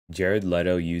Jared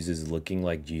Leto uses looking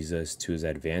like Jesus to his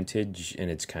advantage,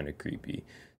 and it's kind of creepy.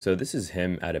 So this is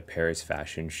him at a Paris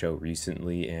fashion show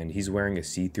recently, and he's wearing a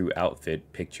see-through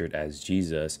outfit pictured as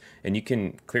Jesus, and you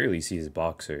can clearly see his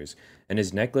boxers. And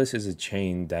his necklace is a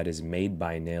chain that is made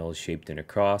by nails shaped in a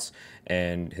cross,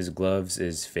 and his gloves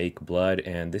is fake blood,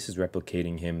 and this is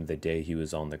replicating him the day he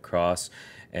was on the cross,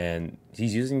 and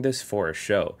he's using this for a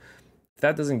show. If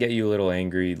that doesn't get you a little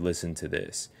angry, listen to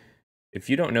this. If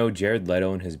you don't know, Jared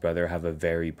Leto and his brother have a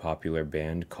very popular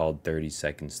band called 30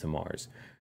 Seconds to Mars.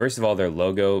 First of all, their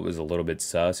logo is a little bit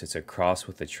sus. It's a cross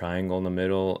with a triangle in the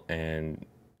middle, and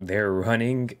they're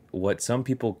running what some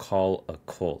people call a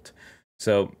cult.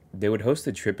 So they would host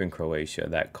a trip in Croatia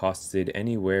that costed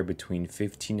anywhere between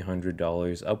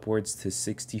 $1,500 upwards to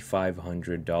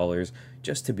 $6,500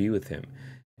 just to be with him.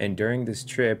 And during this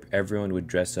trip, everyone would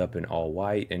dress up in all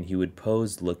white, and he would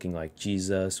pose looking like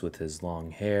Jesus with his long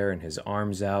hair and his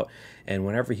arms out. And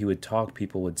whenever he would talk,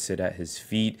 people would sit at his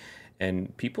feet.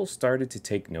 And people started to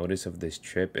take notice of this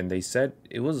trip, and they said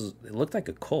it looked like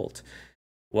a cult.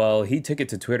 Well, he took it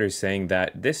to Twitter saying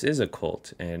that this is a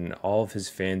cult, and all of his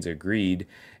fans agreed.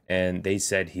 And they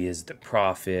said he is the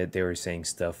prophet. They were saying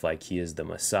stuff like he is the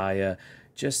Messiah.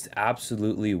 Just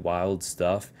absolutely wild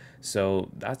stuff. So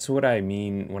that's what I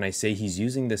mean when I say he's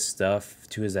using this stuff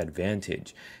to his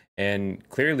advantage. And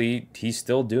clearly he's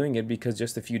still doing it because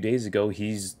just a few days ago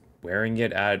he's wearing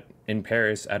it in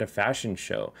Paris at a fashion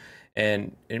show.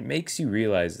 And it makes you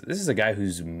realize this is a guy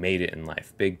who's made it in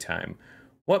life big time.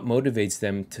 What motivates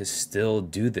them to still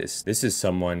do this? This is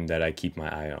someone that I keep my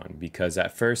eye on because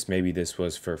at first maybe this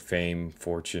was for fame,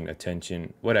 fortune,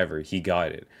 attention, whatever, he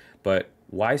got it. But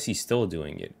why is he still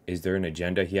doing it? Is there an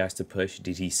agenda he has to push?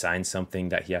 Did he sign something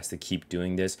that he has to keep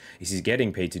doing this? Is he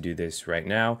getting paid to do this right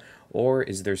now? Or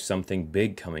is there something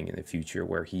big coming in the future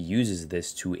where he uses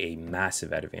this to a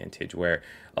massive advantage where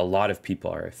a lot of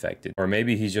people are affected? Or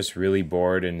maybe he's just really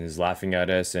bored and is laughing at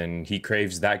us and he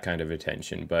craves that kind of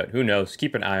attention. But who knows?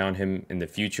 Keep an eye on him in the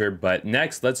future. But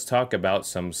next, let's talk about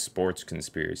some sports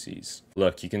conspiracies.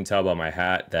 Look, you can tell by my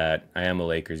hat that I am a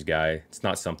Lakers guy. It's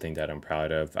not something that I'm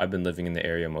proud of. I've been living in the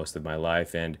area most of my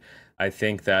life, and I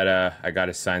think that I got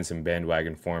to sign some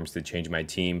bandwagon forms to change my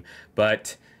team.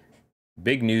 But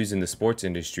big news in the sports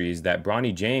industry is that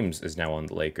Bronny James is now on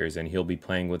the Lakers, and he'll be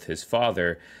playing with his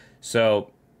father.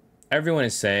 So everyone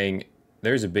is saying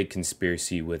there's a big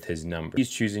conspiracy with his number. He's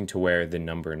choosing to wear the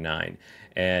number 9.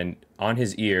 And on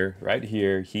his ear, right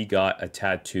here, he got a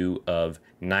tattoo of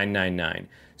 999.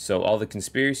 So all the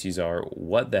conspiracies are,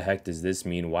 what the heck does this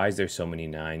mean? Why is there so many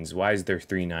 9s? Why is there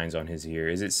 3 9s on his ear?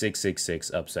 Is it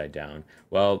 666 upside down?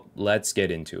 Well, let's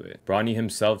get into it. Bronny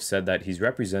himself said that he's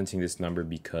representing this number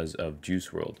because of Juice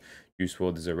WRLD. Juice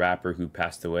WRLD is a rapper who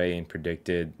passed away and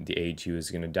predicted the age he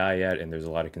was going to die at, and there's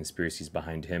a lot of conspiracies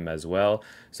behind him as well.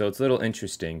 So it's a little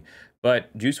interesting.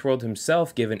 But Juice WRLD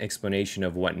himself gave an explanation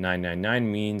of what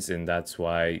 999 means, and that's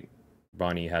why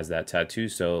Bronny has that tattoo.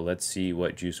 So let's see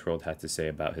what Juice WRLD had to say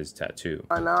about his tattoo.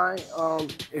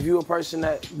 If you're a person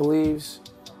that believes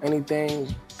anything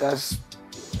that's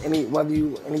any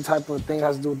type of thing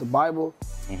has to do with the Bible,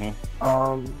 I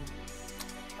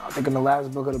think in the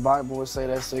last book of the Bible it say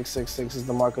that 666 is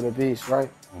the mark of the beast, right?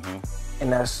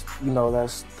 And that's,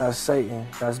 that's Satan.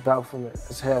 That's Baphomet.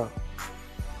 That's hell.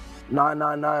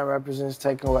 999 represents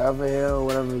taking whatever hell,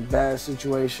 whatever bad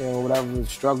situation, whatever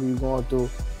struggle you're going through,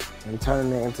 and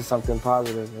turning it into something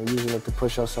positive and using it to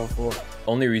push yourself forward.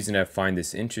 Only reason I find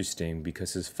this interesting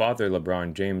because his father,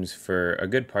 LeBron James, for a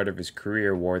good part of his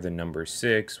career wore the number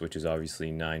 6, which is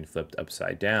obviously 9 flipped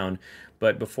upside down.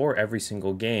 But before every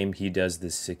single game, he does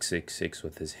this 666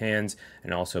 with his hands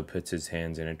and also puts his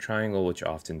hands in a triangle, which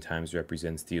oftentimes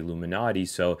represents the Illuminati.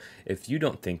 So if you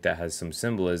don't think that has some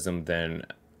symbolism, then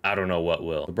I don't know what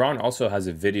will. LeBron also has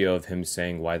a video of him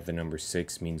saying why the number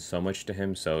 6 means so much to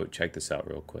him, so check this out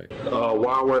real quick.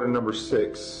 Why I wear the number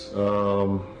 6?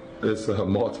 It's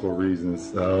multiple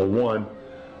reasons. One,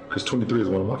 because 23 is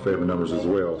one of my favorite numbers as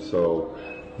well. So,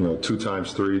 2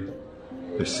 times 3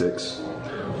 is 6.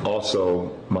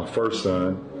 Also, my first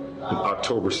son is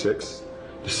October 6th,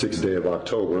 the 6th day of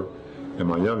October, and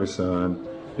my youngest son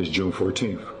is June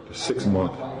 14th, the 6th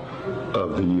month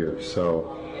of the year.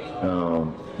 So,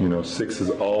 6 has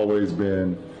always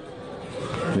been,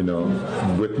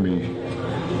 with me,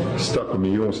 stuck with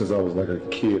me, even since I was like a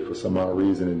kid for some odd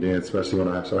reason, and then especially when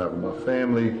I started having my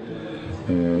family,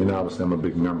 and obviously I'm a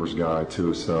big numbers guy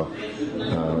too, so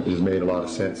it just made a lot of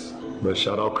sense. But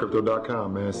shout out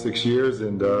crypto.com, man, 6 years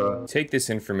and... Take this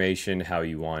information how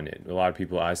you want it. A lot of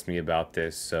people ask me about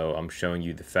this, so I'm showing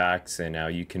you the facts, and now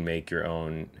you can make your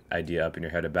own idea up in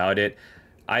your head about it.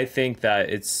 I think that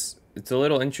it's it's a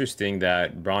little interesting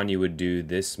that Bronny would do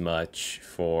this much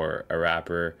for a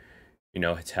rapper.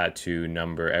 It's had to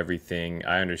number everything.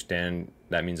 I understand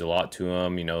that means a lot to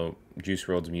him. Juice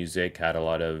WRLD's music had a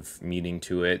lot of meaning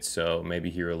to it, so maybe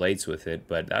he relates with it,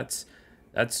 but that's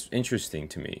interesting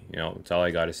to me. That's all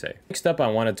I gotta say. Next up, I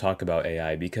want to talk about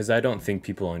AI because I don't think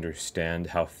people understand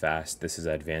how fast this is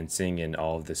advancing and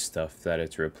all of the stuff that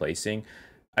it's replacing.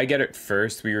 I get it.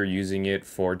 First, we were using it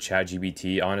for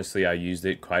ChatGPT. Honestly, I used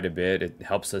it quite a bit. It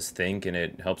helps us think and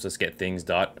it helps us get things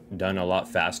done a lot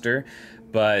faster.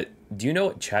 But do you know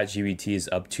what ChatGPT is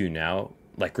up to now?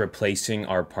 Like replacing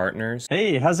our partners?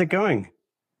 Hey, how's it going?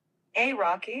 Hey,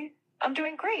 Rocky. I'm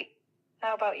doing great.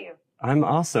 How about you? I'm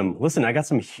awesome. Listen, I got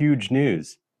some huge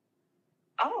news.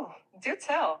 Oh, do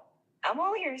tell. I'm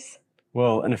all ears.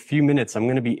 Well, in a few minutes, I'm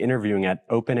going to be interviewing at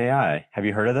OpenAI. Have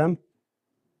you heard of them?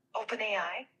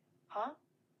 OpenAI? Huh?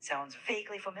 Sounds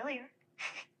vaguely familiar.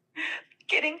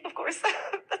 Kidding, of course.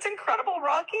 That's incredible,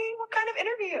 Rocky. What kind of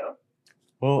interview?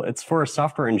 Well, it's for a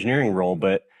software engineering role,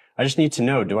 but I just need to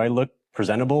know, do I look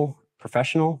presentable,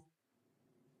 professional?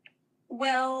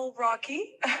 Well,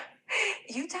 Rocky,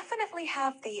 you definitely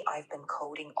have the I've been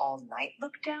coding all night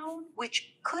look down,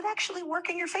 which could actually work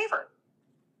in your favor.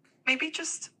 Maybe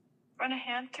just run a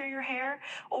hand through your hair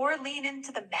or lean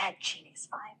into the mad genius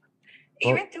vibe.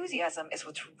 Your enthusiasm is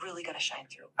what's really going to shine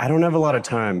through. I don't have a lot of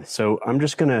time, so I'm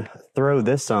just going to throw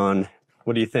this on.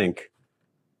 What do you think?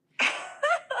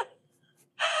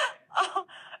 Oh,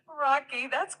 Rocky,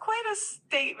 that's quite a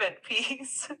statement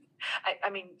piece. I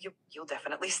mean, you'll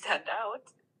definitely stand out.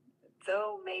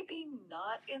 Though maybe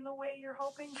not in the way you're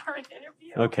hoping for an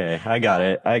interview. Okay, I got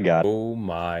it. Oh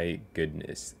my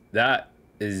goodness. That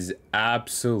is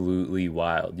absolutely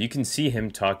wild. You can see him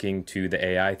talking to the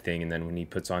AI thing, and then when he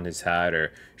puts on his hat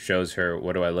or shows her,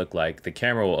 what do I look like? The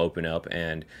camera will open up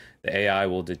and the AI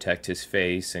will detect his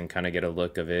face and kind of get a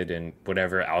look of it, and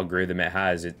whatever algorithm it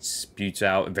has, it spewts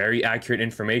out very accurate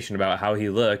information about how he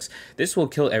looks. This will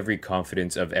kill every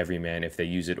confidence of every man if they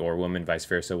use it, or woman, vice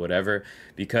versa, whatever,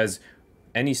 because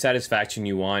any satisfaction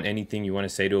you want, anything you want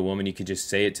to say to a woman, you could just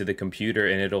say it to the computer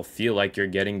and it'll feel like you're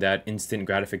getting that instant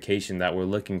gratification that we're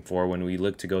looking for when we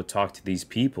look to go talk to these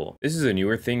people. This is a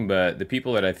newer thing, but the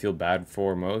people that I feel bad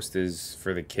for most is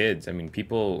for the kids. I mean,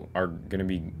 people are going to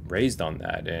be raised on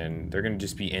that and they're going to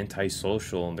just be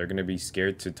antisocial and they're going to be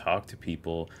scared to talk to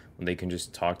people when they can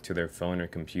just talk to their phone or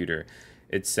computer.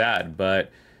 It's sad,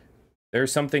 but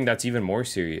there's something that's even more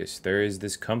serious. There is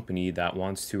this company that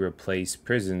wants to replace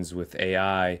prisons with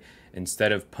AI.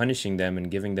 Instead of punishing them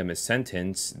and giving them a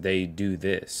sentence, they do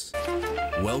this.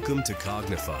 Welcome to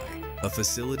Cognify, a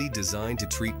facility designed to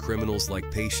treat criminals like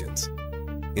patients.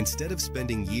 Instead of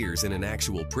spending years in an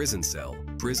actual prison cell,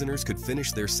 prisoners could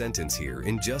finish their sentence here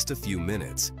in just a few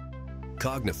minutes.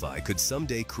 Cognify could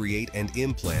someday create and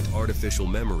implant artificial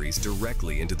memories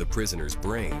directly into the prisoner's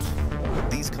brain.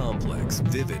 These complex,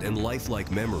 vivid, and lifelike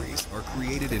memories are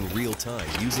created in real time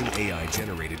using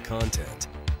AI-generated content.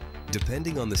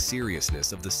 Depending on the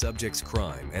seriousness of the subject's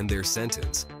crime and their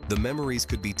sentence, the memories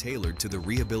could be tailored to the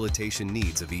rehabilitation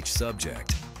needs of each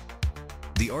subject.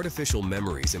 The artificial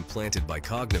memories implanted by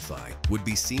Cognify would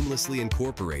be seamlessly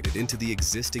incorporated into the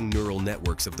existing neural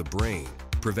networks of the brain,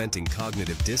 preventing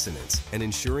cognitive dissonance and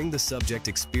ensuring the subject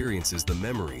experiences the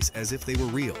memories as if they were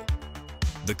real.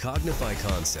 The Cognify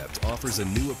concept offers a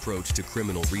new approach to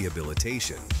criminal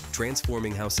rehabilitation,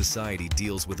 transforming how society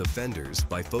deals with offenders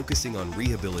by focusing on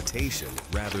rehabilitation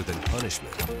rather than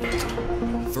punishment.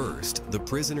 First, the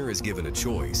prisoner is given a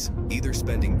choice, either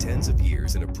spending tens of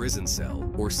years in a prison cell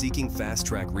or seeking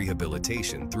fast-track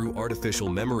rehabilitation through artificial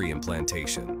memory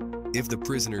implantation. If the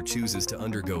prisoner chooses to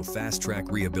undergo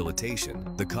fast-track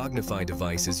rehabilitation, the Cognify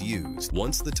device is used.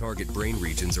 Once the target brain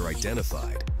regions are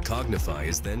identified, Cognify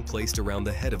is then placed around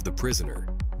the head of the prisoner.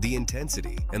 The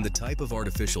intensity and the type of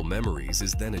artificial memories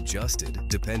is then adjusted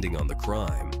depending on the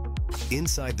crime.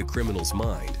 Inside the criminal's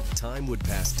mind, time would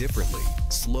pass differently,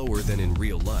 slower than in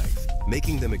real life,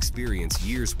 making them experience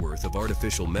years' worth of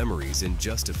artificial memories in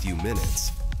just a few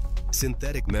minutes.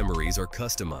 Synthetic memories are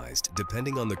customized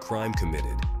depending on the crime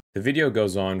committed. The video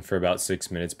goes on for about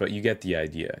 6 minutes, but you get the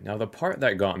idea. Now, the part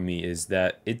that got me is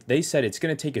that they said it's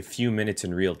going to take a few minutes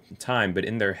in real time, but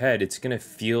in their head, it's going to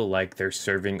feel like they're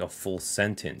serving a full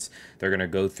sentence. They're going to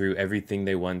go through everything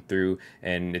they went through,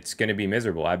 and it's going to be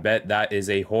miserable. I bet that is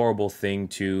a horrible thing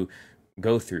to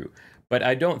go through. But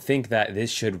I don't think that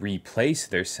this should replace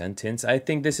their sentence. I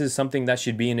think this is something that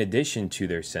should be in addition to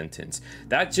their sentence.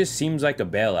 That just seems like a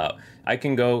bailout. I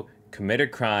can go commit a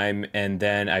crime, and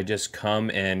then I just come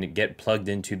and get plugged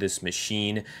into this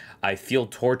machine. I feel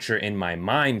torture in my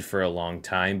mind for a long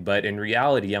time, but in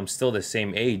reality, I'm still the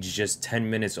same age, just 10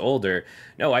 minutes older.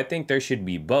 No, I think there should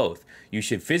be both. You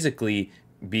should physically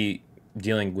be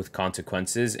dealing with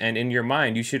consequences, and in your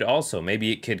mind you should also,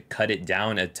 maybe it could cut it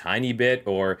down a tiny bit,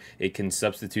 or it can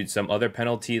substitute some other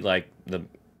penalty, like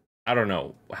I don't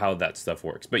know how that stuff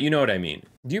works, but you know what I mean.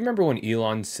 Do you remember when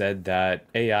Elon said that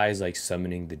AI is like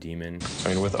summoning the demon? I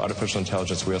mean, with artificial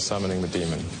intelligence, we are summoning the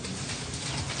demon.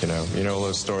 You know all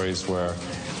those stories where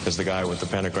there's the guy with the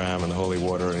pentagram and the holy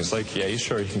water, and he's like, yeah, he's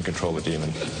sure he can control the demon.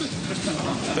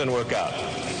 Didn't work out.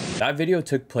 That video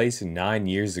took place 9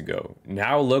 years ago.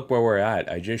 Now look where we're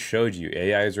at. I just showed you.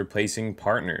 AI is replacing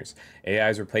partners. AI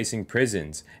is replacing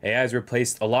prisons. AI has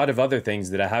replaced a lot of other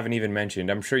things that I haven't even mentioned.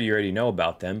 I'm sure you already know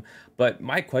about them. But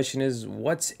my question is,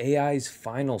 what's AI's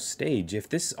final stage? If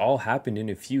this all happened in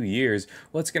a few years,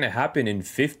 what's going to happen in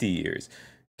 50 years?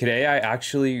 Could AI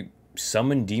actually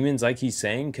summon demons like he's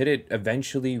saying? Could it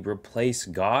eventually replace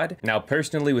God? Now,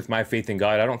 personally, with my faith in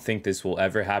God, I don't think this will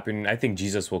ever happen. I think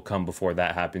Jesus will come before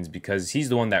that happens, because he's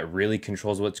the one that really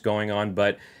controls what's going on,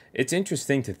 but it's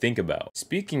interesting to think about.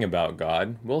 Speaking about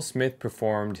God, Will Smith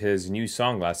performed his new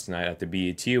song last night at the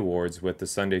BET Awards with the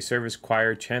Sunday Service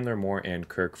Choir, Chandler Moore, and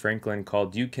Kirk Franklin,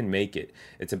 called You Can Make It.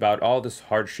 It's about all the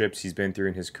hardships he's been through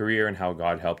in his career and how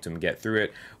God helped him get through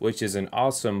it, which is an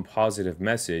awesome, positive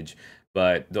message.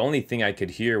 But the only thing I could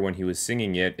hear when he was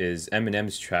singing it is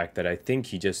Eminem's track that I think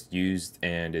he just used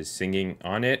and is singing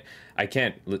on it. I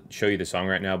can't show you the song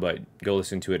right now, but go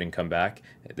listen to it and come back.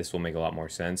 This will make a lot more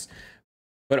sense.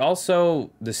 But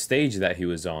also the stage that he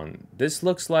was on. This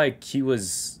looks like he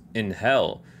was in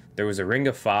hell. There was a ring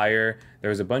of fire. There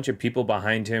was a bunch of people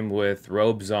behind him with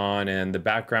robes on, and the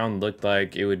background looked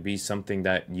like it would be something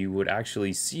that you would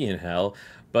actually see in hell.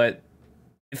 But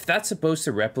if that's supposed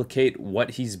to replicate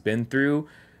what he's been through,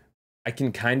 I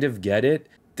can kind of get it.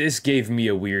 This gave me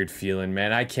a weird feeling,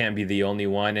 man. I can't be the only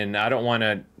one, and I don't want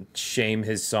to shame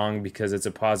his song because it's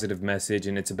a positive message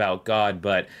and it's about God,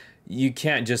 but you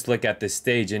can't just look at this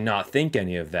stage and not think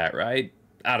any of that, right?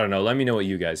 I don't know. Let me know what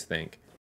you guys think.